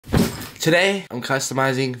Today, I'm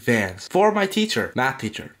customizing Vans for my teacher, math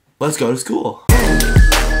teacher. Let's go to school.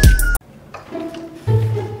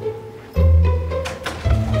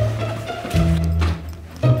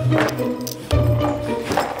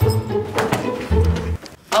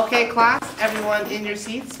 Okay, class, everyone in your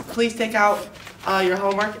seats, please take out your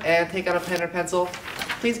homework and take out a pen or pencil.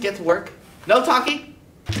 Please get to work. No talking.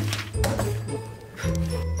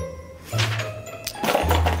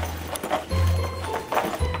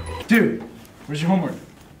 Dude, where's your homework?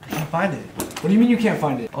 I can't find it. What do you mean you can't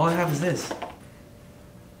find it? All I have is this.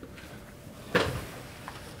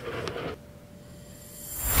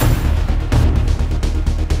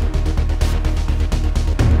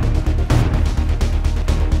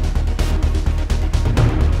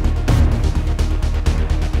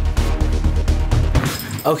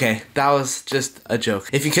 Okay, that was just a joke.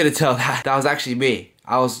 If you couldn't tell, that was actually me.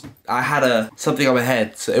 I had something on my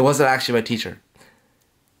head, so it wasn't actually my teacher.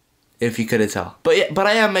 If you couldn't tell. But yeah, but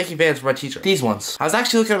I am making Vans for my teacher. These ones. I was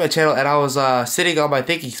actually looking at my channel and I was sitting on my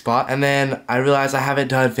thinking spot, and then I realized I haven't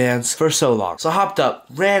done Vans for so long. So I hopped up,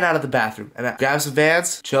 ran out of the bathroom, and I grabbed some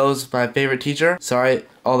Vans, chose my favorite teacher. Sorry,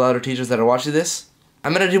 all the other teachers that are watching this.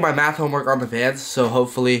 I'm gonna do my math homework on the Vans, so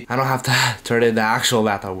hopefully I don't have to turn in the actual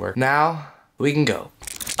math homework. Now, we can go.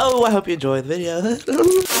 Oh, I hope you enjoyed the video.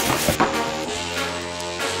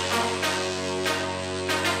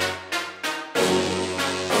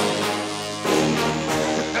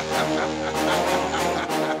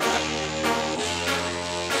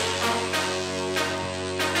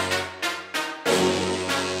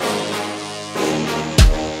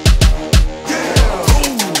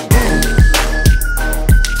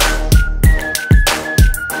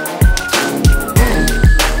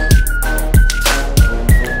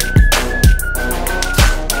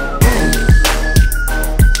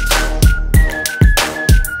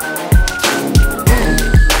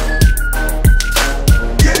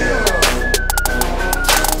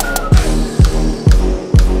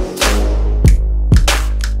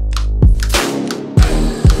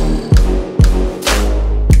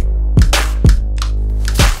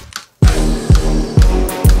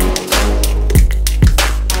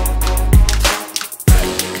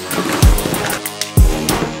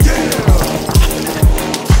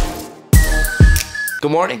 Good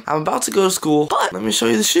morning. I'm about to go to school, but let me show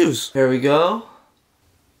you the shoes. Here we go.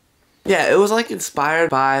 Yeah, it was like inspired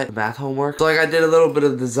by math homework. So like I did a little bit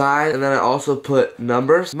of design and then I also put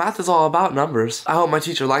numbers. Math is all about numbers. I hope my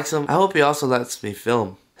teacher likes them. I hope he also lets me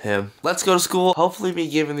film him. Let's go to school. Hopefully me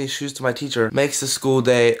giving these shoes to my teacher makes the school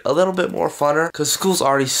day a little bit more funner, because school's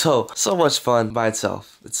already so much fun by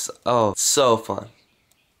itself. It's so fun.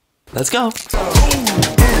 Let's go.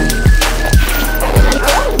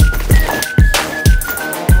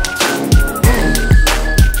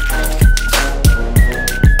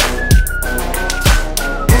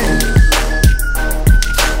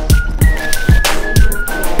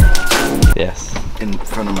 Yes. In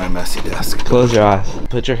front of my messy desk. Close your eyes.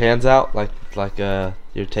 Put your hands out like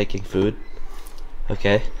you're taking food.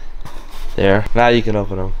 Okay. There. Now you can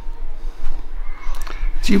open them.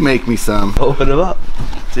 You make me some. Open them up.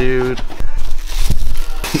 Dude.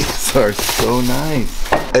 These are so nice.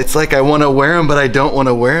 It's like I want to wear them, but I don't want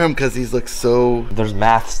to wear them because these look so... There's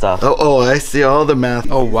math stuff. Oh, I see all the math.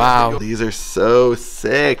 Oh, wow. These are so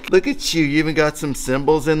sick. Look at you. You even got some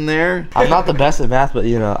symbols in there. I'm not the best at math, but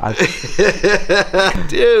you know,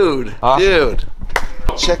 Dude. Awesome. Dude.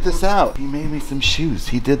 Check this out. He made me some shoes.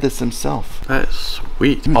 He did this himself. That is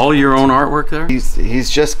sweet. All your own artwork there? He's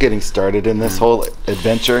just getting started in this whole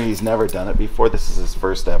adventure. He's never done it before. This is his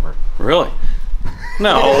first ever. Really?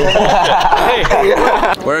 No.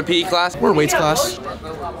 We're in PE class. We're in weights class.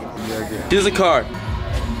 Here's a card.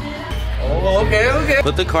 Oh, okay.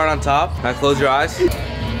 Put the card on top. Now close your eyes. Is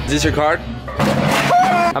this your card?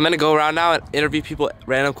 I'm gonna go around now and interview people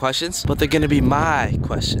random questions, but they're gonna be my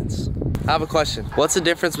questions. I have a question. What's the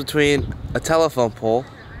difference between a telephone pole?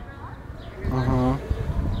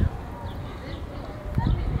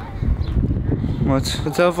 What's a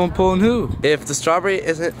telephone pole and who? If the strawberry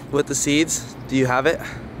isn't with the seeds, do you have it?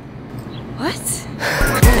 What?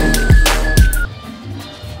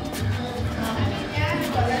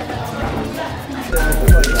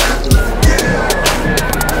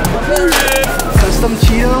 Custom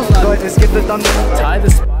Cheeto? Go ahead and skip the thunder. Tie the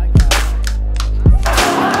spike.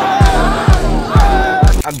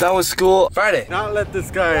 I'm done with school. Friday. Not let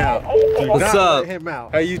this guy out. What's up? Let him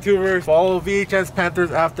out. Hey, YouTubers, follow VHS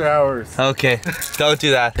Panthers after hours. Okay, don't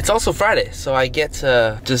do that. It's also Friday, so I get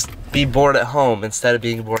to just be bored at home instead of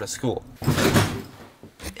being bored at school.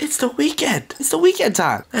 It's the weekend. It's the weekend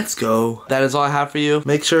time. Let's go. That is all I have for you.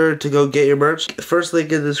 Make sure to go get your merch. First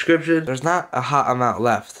link in the description. There's not a hot amount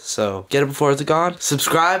left, so get it before it's gone.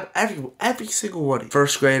 Subscribe, every single one.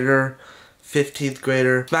 First grader, 15th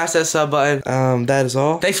grader. Smash that sub button. That is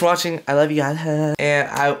all. Thanks for watching. I love you guys. And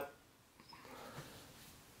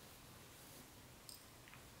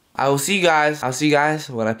I will see you guys. I'll see you guys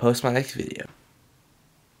when I post my next video.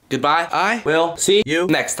 Goodbye. I will see you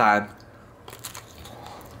next time.